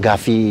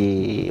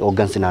 Gaaffii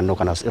hooggansi naannoo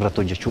kanaas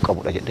irratti hojjechuu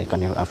qabudha jedhee kan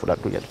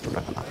fudhadhu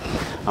jechuudha.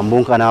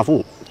 Amboon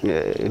kanaafuu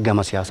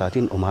gama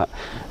siyaasaatiin uma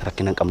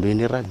rakkina hin qabdu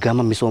inni irra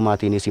gama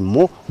misoomaatiinis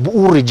immoo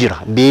bu'uurri jira.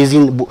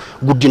 Beeziin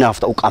guddinaaf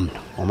ta'u qabna.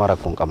 Uma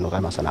rakkoo hin qabnu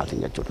gama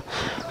sanaatiin jechuudha.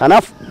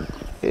 Kanaaf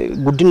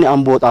guddinni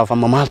Amboodhaaf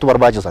amma maaltu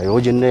barbaachisa yoo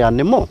jenne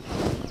yaadne immoo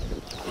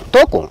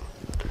tokko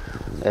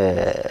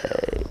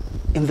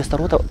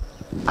investoroota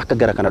akka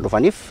gara kana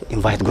dhufaniif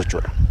invite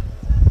gochuudha.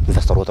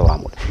 Investoroota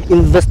waamudha.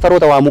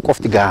 Investoroota waamuu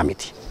qofti gahaa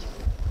miti.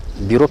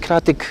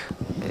 Bureaucratic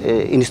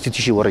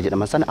institution warra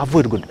jedhaman sana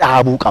avoid godhu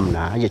dhaabuu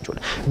qabna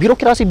jechuudha.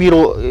 Bureaucracy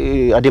biiroo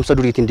adeemsa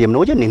duriitiin deemna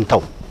yoo jenne hin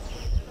ta'u.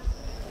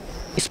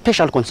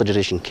 Special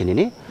consideration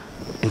kennine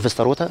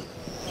investoroota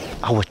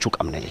hawwachuu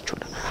qabna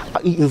jechuudha.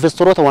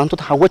 Investoroota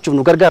wantoota hawwachuuf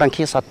nu gargaaran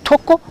keessaa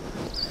tokko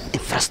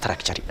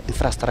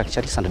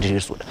infrastructure sana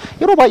diriirsuudha.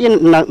 Yeroo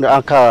baay'ee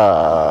akka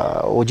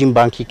hojiin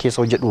baankii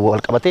keessa hojjedhu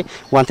wal qabate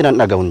wanti nan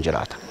dhagahuun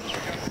jiraata.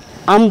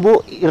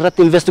 Amboo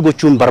irratti invest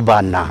gochuun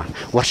barbaanna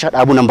warshaa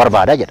dhaabuu nan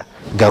barbaada jedha.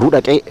 Garuu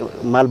dhaqee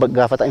maal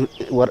gaafata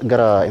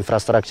gara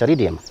infrastructure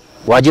deema.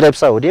 Waajjira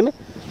ibsaa yoo deeme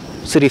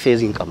sirii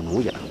feezii hin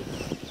qabnu jedha.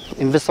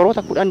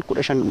 Investoroota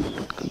 15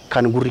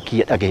 kan gurri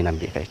kiyya dhaga'e nan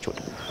beeka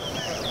jechuudha.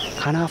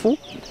 Kanaafuu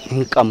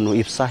hin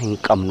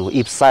qabnu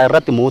ibsaa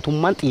irratti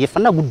mootummaan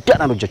xiyyeeffannaa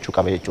guddaadhaan hojjechuu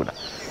qaba jechuudha.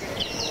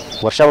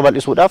 Warshaa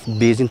babal'isuudhaaf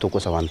beeziin tokko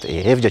isa waan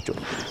ta'eef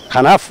jechuudha.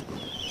 Kanaaf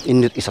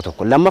inni isa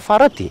tokko lammaffaa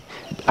irratti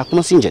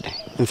akkuma siin jedhe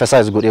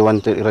emphasize godhee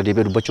wanti irra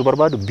deebi'ee dubbachuu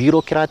barbaadu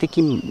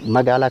biirokiraatikiin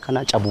magaalaa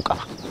kanaa cabuu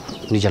qaba.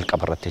 Ni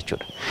jalqaba irratti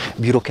jechuudha.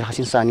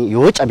 Biirokiraasiin isaanii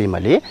yoo cabe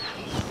malee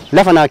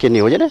lafa naa kenne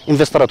yoo jedhe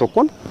investara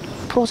tokkoon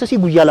piroosesii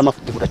guyyaa 2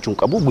 fudhachuu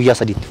qabu, guyyaa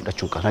 3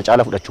 fudhachuu qabu, kana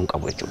caala fudhachuu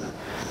qabu jechuudha.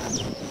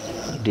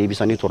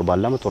 Deebisanii 7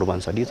 2 7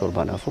 3 7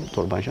 4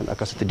 7 5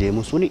 akkasitti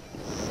deemuun suni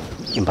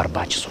hin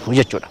barbaachisu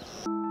jechuudha.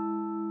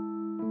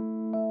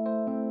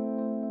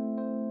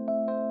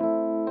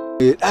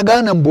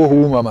 Dhagaan Amboo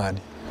uumamaani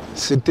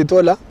sitti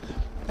tola.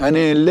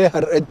 Ani illee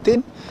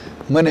har'attiin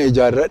mana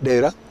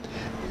ijaarradheera.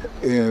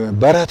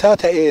 Barataa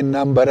ta'ee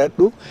naan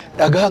baradhu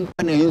dhagaan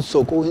kana hin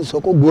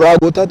soqu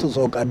guraagotatu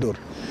soqaa dur.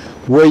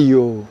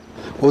 Wayyoo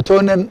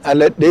otoonan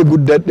aladhee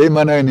guddadhee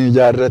mana hin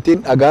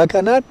ijaarratiin dhagaa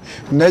kanaan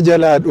na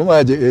jalaa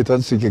dhumaa jedhee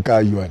tan siqe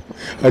kaayyuan.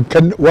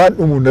 Akkan waan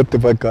dhumu natti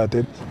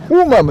fakkaateen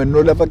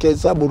uumamannoo lafa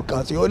keessaa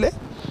burqaasii oolee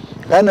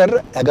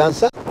kanarra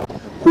dhagaansa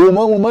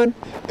uumamumaan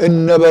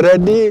inna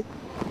baradhee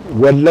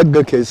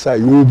wallagga keessaa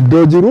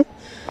yuubdoo jiru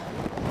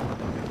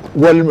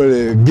wal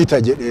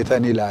gita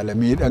jedheetan ilaala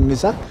miidhagni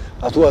isaa.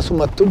 Atu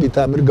asumattu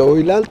bitaa mirga hoo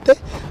ilaalte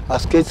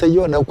as keessa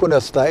yoo nan kun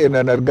as taa'ee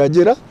nan argaa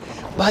jira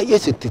baay'ee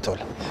sitti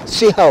tola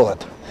si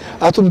hawwata.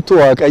 Atumtu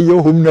Waaqayyo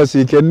humna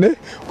sii kenne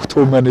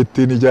utoo mana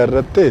ittiin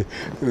ijaarratte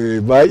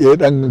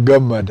baay'eedhaan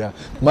gammada.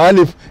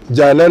 Maaliif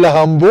jaalala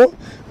Amboo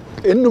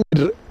inni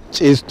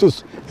ciistus,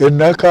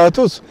 innaa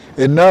kaatus,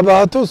 innaa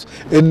baatus,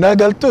 innaa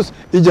galtus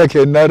ija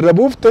kennaa irra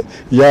buufte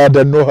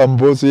yaadannoo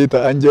Amboo sii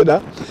ta'an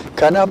jedha.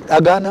 Kanaaf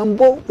dhagaan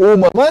Amboo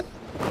uumamaan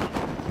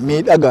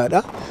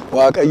miidhagaadha.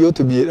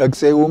 Waaqayyootu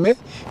miidhagsee uume.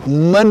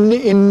 Manni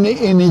inni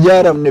hin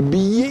ijaaramne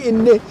biyyi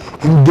inni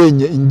hin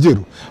geenye hin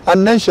jiru.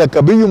 Annan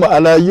shakka biyyuma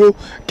alaayyuu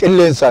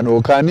qilleensaan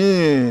yookaan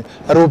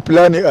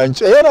aeroppilaaniidhaan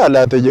ce'eera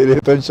laata jedhee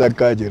tan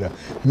shakkaa jira.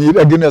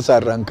 Miidhagina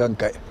isaarraan kan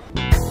ka'e.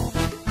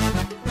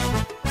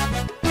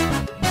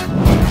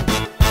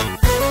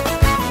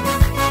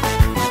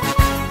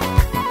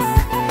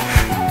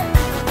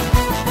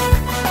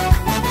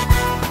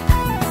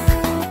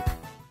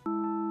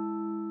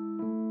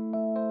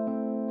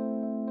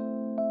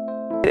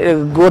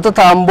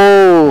 Gootota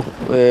Amboo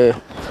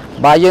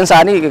baay'een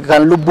isaanii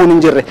kan lubbuun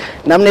hin jirre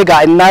namni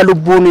egaa innaa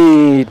lubbuun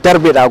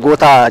darbedha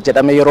goota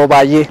jedhame yeroo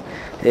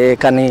baay'ee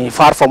kan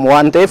faarfamu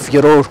waan ta'eef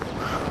yeroo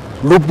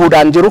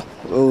lubbuudhaan jiru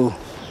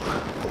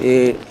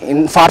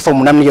hin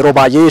faarfamu namni yeroo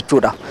baay'ee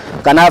jechuudha.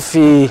 Kanaaf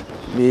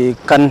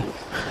kan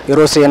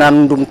yeroo seenaan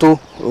hundumtuu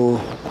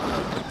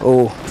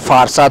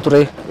faarsaa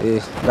ture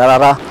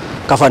daraaraa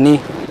kafanii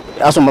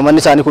asuma manni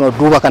isaanii kun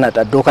duuba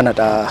kanadha iddoo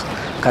kanadha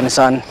kan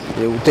isaan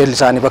hoteelli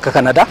isaanii bakka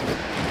kanadha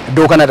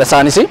iddoo kanadha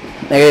isaanis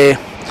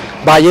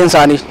baay'een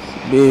isaanii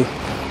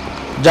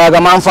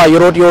jaagamaan fa'aa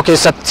yeroo dhiyoo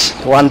keessatti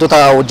wantoota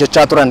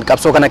hojjechaa turan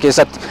qabsoo kana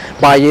keessatti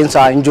baay'een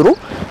isaa hin jiru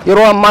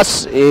yeroo ammaas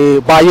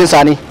baay'een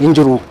isaanii hin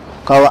jiru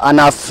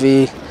anaaf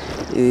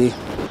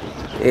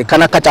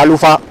kan akka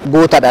caaluufaa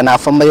gootadha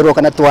anaaf amma yeroo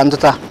kanatti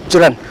wantoota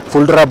jiran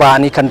fuuldura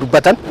ba'anii kan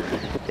dubbatan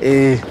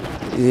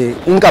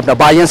hin qabna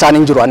baay'een isaanii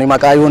hin jiru ani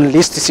maqaa yoon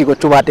liistii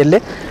gochuu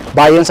baadhellee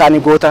baay'een isaanii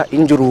goota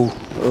hin jiru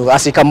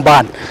asii kan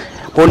ba'an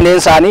onneen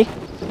isaanii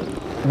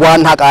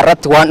waan haqaa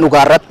irratti waan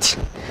dhugaa irratti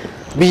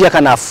biyya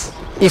kanaaf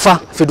ifa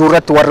fiduu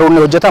irratti warra inni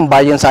hojjetan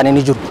baay'een isaanii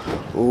ni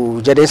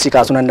jiru jedhee si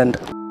kaasuu nan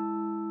danda'a.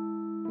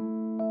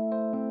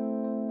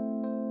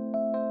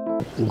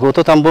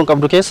 Gootota Amboon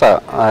qabdu keessa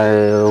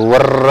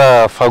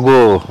warra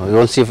fagoo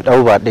yoon siif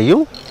dha'uu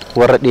baadheyyuu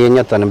warra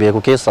dhiyeenyatti ani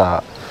beeku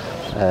keessa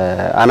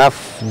anaaf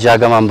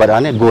jaagamaan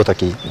badhaane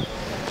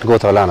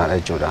goota olaanaadha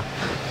jechuudha.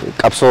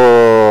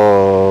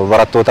 Qabsoo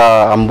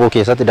barattoota Amboo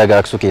keessatti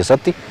dagaagsuu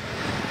keessatti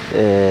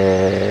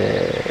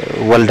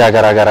waldaa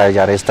garaagaraa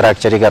ijaaree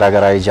istiraakcharii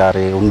garaagaraa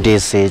ijaaree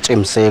hundeessee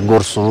cimsee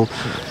gorsuu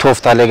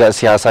tooftaalee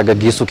siyaasaa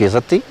gaggeessuu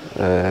keessatti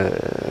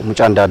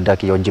mucaan adda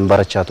kiyya wajjin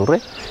barachaa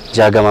turre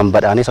jaagamaan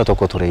badhaane isa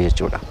tokko ture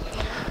jechuudha.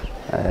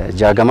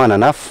 Jaagamaan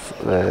anaaf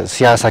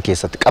siyaasa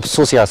keessatti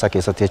qabsoo siyaasaa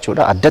keessatti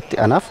jechuudha addatti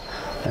anaaf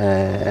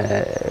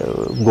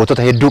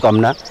gootota hedduu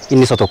qabna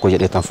inni isa tokko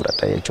jedheetan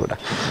fudhadha jechuudha.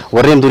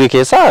 Warreen durii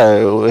keessaa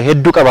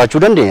hedduu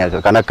qabaachuu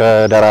dandeenya kan akka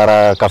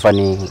daraaraa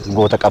kafanii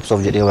goota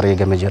qabsoof jedhee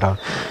wareegame jira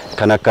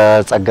kan akka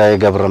Tsaggaayee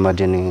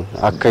Gabramadin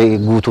akka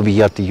guutuu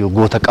biyyaatti iyyuu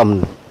goota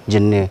qabnu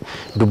jennee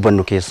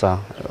dubbannu keessaa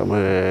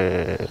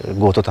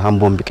gootota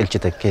Amboon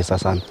biqilchite keessaa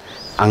isaan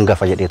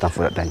hangafa jedheetan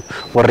fudhadhan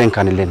warreen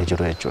kan illee ni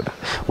jiru jechuudha.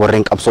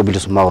 Warreen qabsoo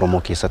bilisummaa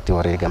Oromoo keessatti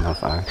wareegaman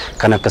fa'a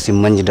kan akka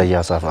Simmanji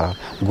Dayyaasaa fa'a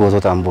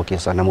gootota Amboo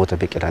keessaa namoota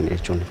biqilan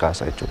jechuun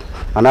kaasa jechuudha.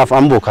 Anaaf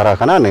Amboo karaa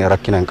kanaan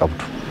rakkina hin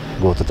qabdu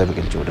gootota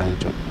biqilchuudhaan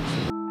jechuudha.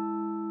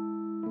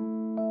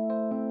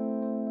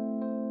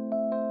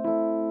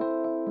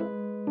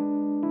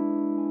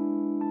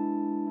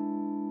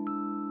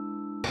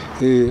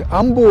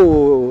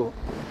 Amboo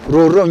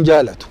roorroon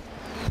jaalatu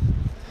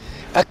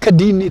akka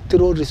diinni itti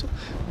roorrisu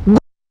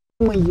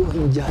gonkumayyuu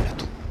hin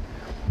jaalatu.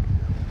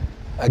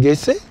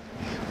 Ageesse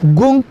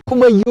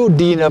gonkumayyuu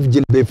diinaaf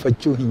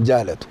jilbeeffachuu hin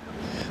jaalatu.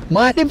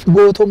 Maaliif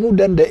gootomuu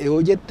danda'e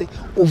yoo jette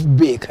of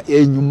beeka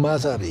eenyummaa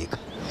isaa beeka.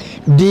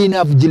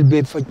 Diinaaf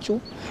jilbeeffachuu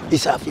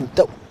isaaf hin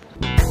ta'u.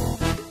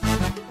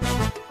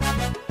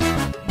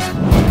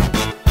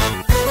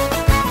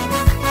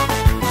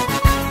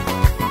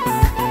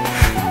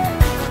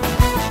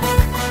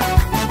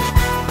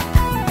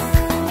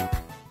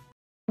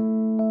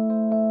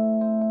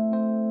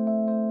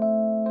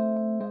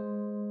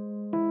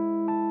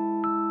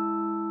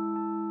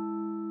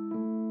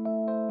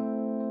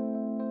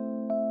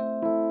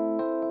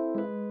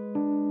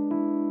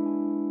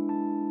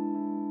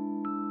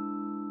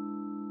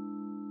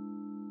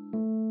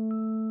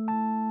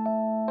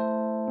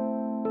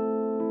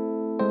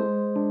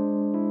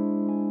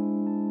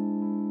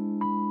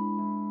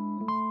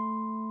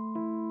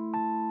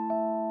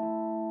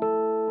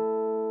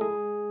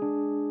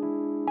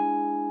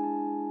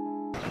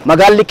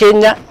 Magaalli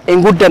keenya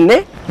hin guddanne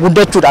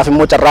guddachuudhaaf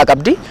immoo carraa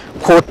qabdi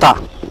koottaa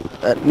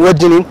nu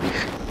wajjiniin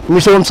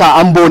misoomsaa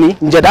Amboonii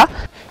jedha.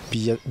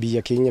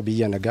 Biyya keenya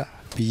biyya nagaa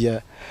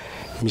biyya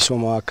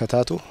misoomaa akka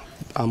taatu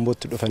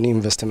Ambootti dhufanii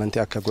investimentii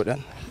akka godhan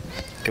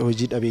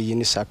hojii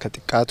dhabeeyyiinis akka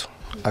xiqqaatu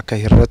akka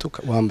hir'atu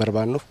waan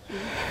barbaannuuf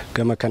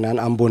gama kanaan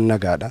Amboon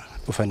nagaadha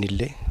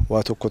dhufanillee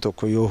waa tokko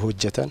tokko yoo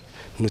hojjetan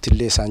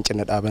nutillee isaan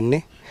cina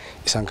dhaabanne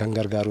isaan kan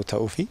gargaaru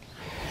ta'uu fi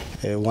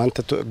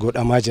wanta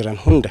godhamaa jiran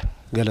hunda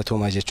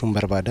galatoomaa jechuun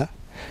barbaada.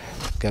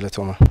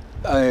 Galatooma.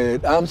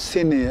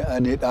 Dhaamsin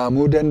ani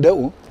dhaamuu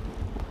danda'u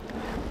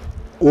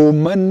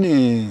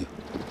uummanni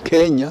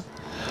keenya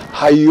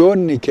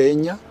hayyoonni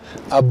keenya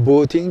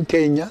abbootiin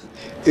keenya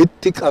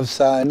itti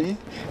qabsaanii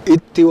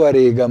itti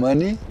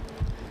wareegamanii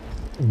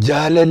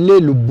jaalallee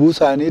lubbuu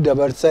isaanii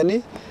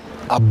dabarsanii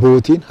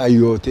abbootiin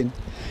hayyootiin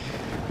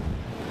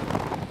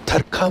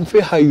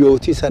tarkaanfii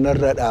hayyootii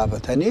sanarra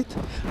dhaabatanii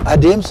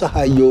adeemsa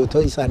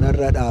hayyootii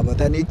sanarra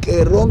dhaabatanii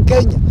qeerroon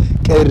keenya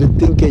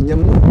qeerrittiin keenya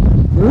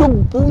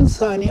lubbuun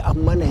isaanii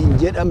ammana hin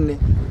jedhamne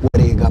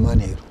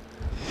wareegamaniiru.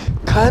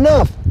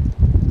 Kanaaf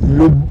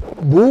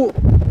lubbuu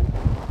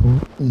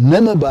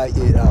nama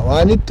baay'eedha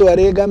waan itti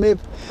wareegameef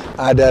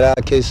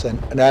adaraa keessan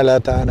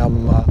dhalataan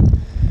ammaa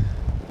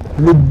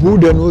lubbuu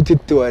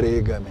danuutitti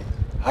wareegame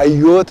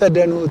hayyoota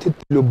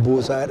danuutitti lubbuu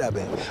isaa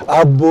dhabe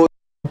abbootii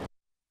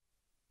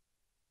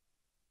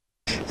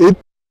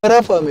itti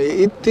rafame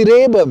itti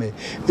reebame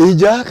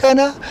ijaa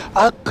kana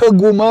akka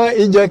gumaa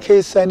ija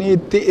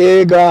keessaniitti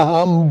eegaa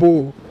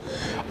hambuu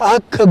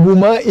akka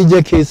gumaa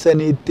ija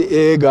keessaniitti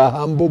eegaa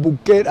hambuu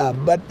bukkee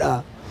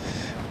dhaabbadhaa.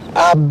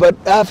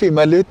 Dhaabbadhaa fi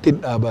malee ittiin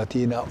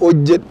dhaabatiina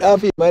hojjedhaa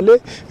fi malee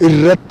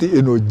irratti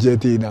hin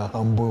hojjetiina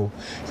hambuu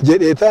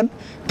jedheetan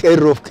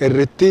qeerroof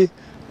qeerritti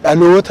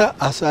dhaloota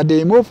as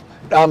adeemuuf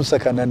dhaamsa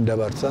kanan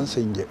dabarsan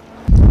sin jedhu.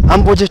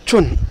 Amboo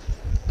jechuun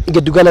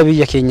giddugala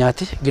biyya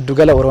keenyaati,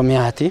 giddugala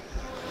Oromiyaati.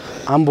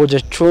 Amboo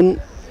jechuun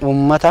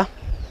uummata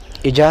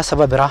ijaa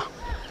saba biraa,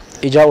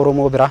 ijaa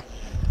Oromoo biraa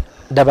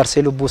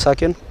dabarsee lubbuu isaa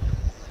kennu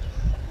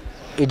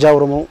ijaa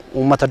Oromoo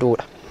uummata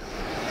duudha.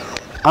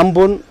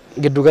 Amboon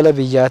giddugala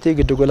biyyaati,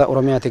 giddugala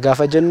Oromiyaati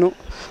gaafa jennu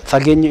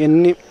fageenyi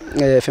inni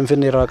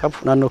Finfinnee irraa qabu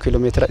naannoo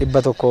kiiloomeetira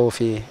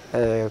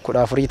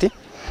 114ti.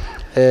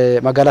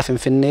 Magaalaa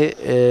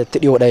Finfinneetti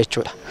dhiyoodha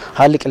jechuudha.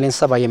 Haalli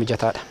qilleensa baay'ee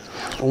mijataadha.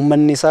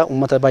 Uummanni isaa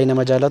uummata baay'ee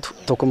nama jaalatu,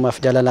 tokkummaaf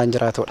jaalalaan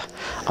jiraatudha.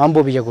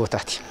 Amboo biyya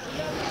gootaati.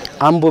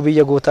 Amboo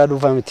biyya gootaa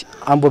duufa miti.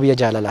 Amboo biyya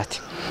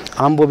jaalalaati.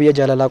 Amboo biyya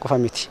jaalalaa qofa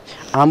miti.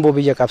 Amboo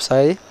biyya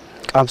qabsaa'ee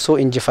qabsoo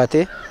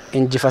injifatee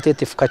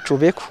itti fukachuu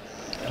beeku.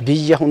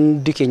 Biyya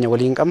hundi keenya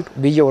waliin qabnu,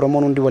 biyya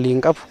Oromoon hundi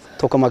waliin qabu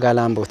tokko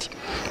magaalaa Ambooti.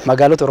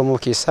 Magaalota Oromoo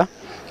keessaa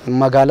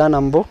magaalaan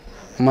Amboo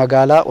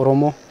magaalaa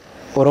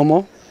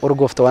Oromoo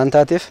urgooftu waan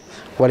taateef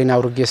waliin haa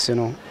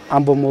urgeessinu.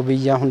 Amboo immoo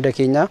biyya hunda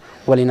keenya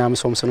waliin haa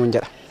misoomsinu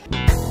jedha.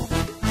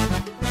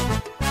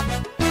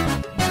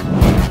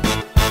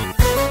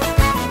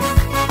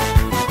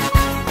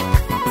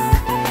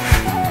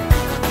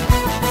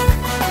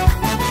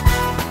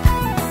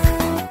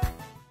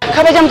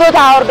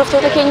 kabajamtoota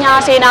hordoftoota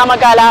keenya seenaa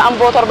magaalaa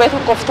Amboo torbee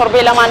tokkoof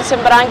torbee lamaan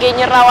simbiraan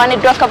geenyirraa waan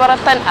iddoo akka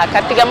barattan akka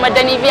itti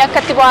gammadanii fi akka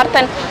itti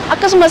bohaartan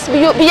akkasumas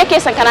biyya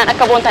keessan kanaan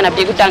akka boontan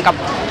abdii guddaan qaba.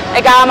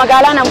 Egaa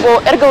magaalaan Amboo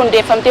erga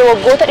hundeeffamtee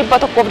waggoota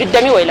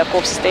 120 wayii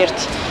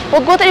lakkoofsisteerti.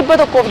 Waggoota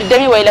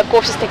 120 wayii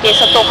lakkoofsiste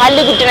keessattuu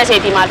haalli guddina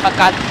isheetii maal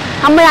fakkaata?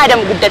 Hamma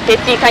yaadamu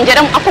guddatteetti kan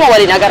jedhamu akkuma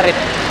waliin agarre.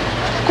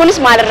 Kunis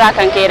maalirraa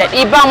kan ka'edha?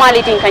 Dhiibbaa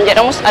maaliitiin kan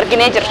jedhamus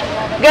arginee jirra.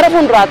 Gara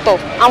fuulduraatti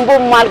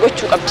Amboon maal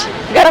gochuu qabdi?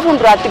 Gara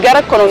fuulduraatti gara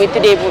ikoonomiitti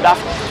deebi'uudhaaf,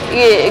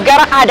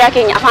 gara aadaa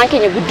keenya afaan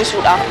keenya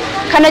guddisuudhaaf,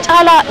 kana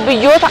caalaa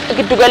biyyoota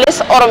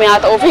giddugaleessa Oromiyaa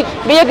ta'uu fi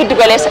biyya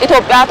giddugaleessa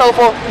Itoophiyaa ta'uuf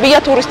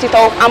biyya tuuristii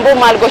ta'uuf Amboon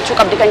maal gochuu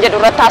qabdi kan jedhu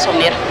irratti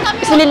haasofneera.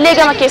 Isinillee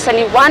gama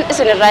keessanii waan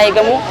isinirraa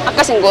eegamu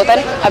akka isin gootan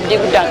abdii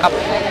guddaan qaba.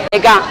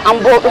 Egaa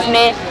Amboo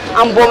dhufnee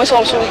Amboo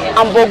misoomsuun,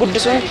 Amboo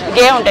guddisuun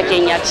gahee hunda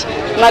keenyaati.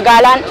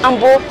 Magaalaan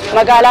Amboo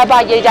magaalaa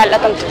baay'ee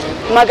jaallatamtu,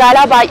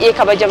 magaalaa baay'ee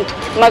kabajamtu,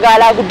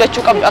 magaalaa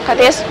guddachuu qabdu akka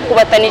ta'es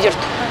hubattanii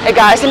jirtu.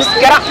 Egaa isinis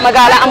gara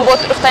magaalaa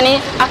Ambootti dhuftanii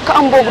akka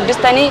Amboo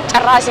guddistanii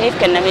carraa isiniif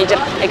kennamee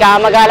jira. Egaa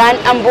magaalaan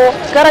Amboo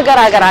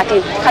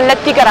garaagaraatiin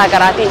kallattii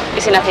garaagaraatiin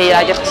isin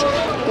affeeraa jirti.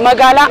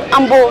 Magaalaa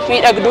Amboo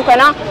miidhagduu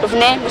kana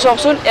dhufnee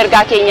misoomsuun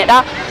ergaa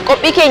keenyadha.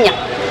 Qophii keenya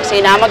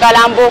seenaa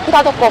magaalaa Amboo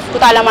kutaa tokkoof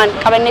kutaa lamaan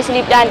qabannee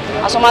isiniif dhiyaanne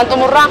asumaan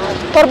xumurraa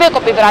torbee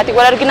qophii biraatiin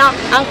wal argina.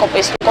 An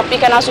qopheessu qophii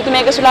kanaa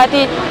Sutumee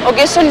Gasulaatii,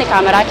 ogeessonni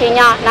kaameraa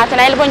keenyaa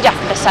Naatanaayil Bonjaa,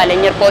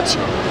 Dassaaleny Yerkooti.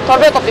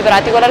 Torbee qophii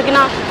biraatiin wal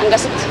argina.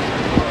 Hangasitti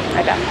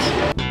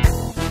nagaatti.